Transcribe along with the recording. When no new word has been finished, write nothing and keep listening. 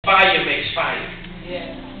fire makes fire.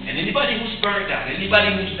 Yeah. And anybody who's burned out,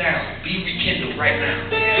 anybody who's down, be rekindled right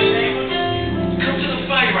now. Come to the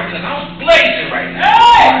fire right now. I'm blazing right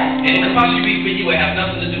now. And it could possibly be for you. It have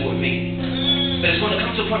nothing to do with me. But it's going to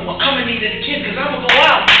come to a point where I'm going to need it again because I'm going to go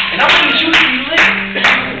out. And I'm going to need you to be lit.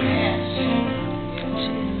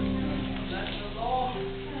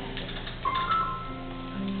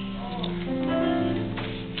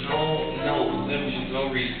 No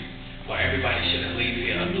reason why everybody shouldn't leave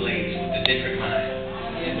here ablaze with a different mind.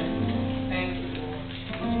 Thank you,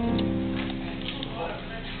 Lord.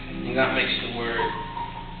 And God makes the word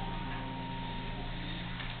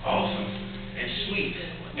awesome and sweet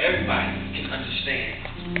where everybody can understand.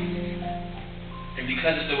 And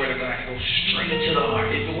because it's the word of God, it goes straight to the heart.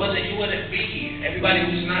 If it wasn't, you wouldn't be here. Everybody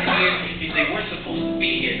who's not here, if they weren't supposed to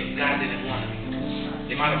be here, because God didn't want them,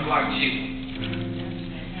 they might have blocked you.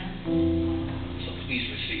 Please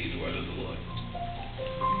receive the word of the Lord.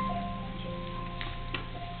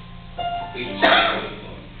 Please receive the word of the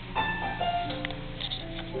Lord.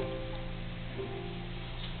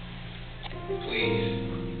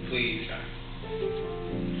 Please, God.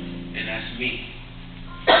 And that's me.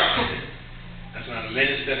 That's not a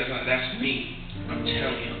minister. That's me. I'm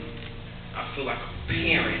telling you. I feel like a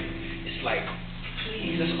parent. It's like,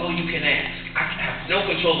 please, that's all you can ask. I have no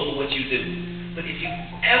control over what you do. But if you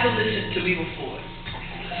ever listened to me before,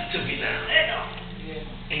 listen to me now.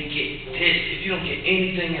 And get this. If you don't get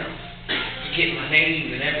anything else, you get my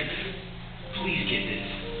name and everything. Please get this.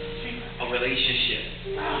 A relationship.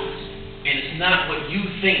 And it's not what you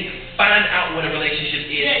think. Find out what a relationship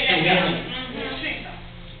is.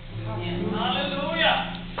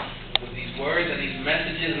 Hallelujah. With these words and these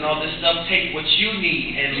messages and all this stuff, take what you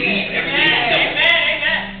need and leave everything else.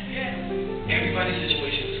 Amen. Everybody's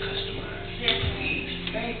situation is customized. Please.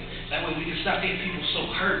 That way we can stop getting people so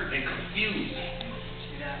hurt and confused.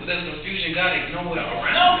 With that confusion, God ain't nowhere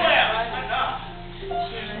around.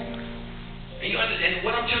 And you understand,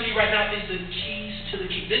 what I'm telling you right now is the keys to the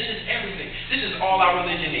key. This is everything. This is all our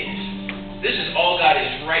religion is. This is all God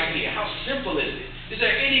is right here. How simple is it? Is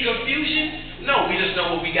there any confusion? No, we just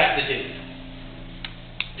know what we got to do.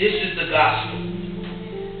 This is the gospel.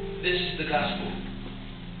 This is the gospel.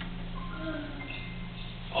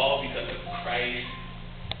 All because of Christ.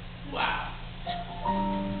 Wow.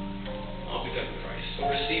 All because of Christ. So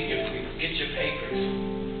receive your freedom. Get your papers.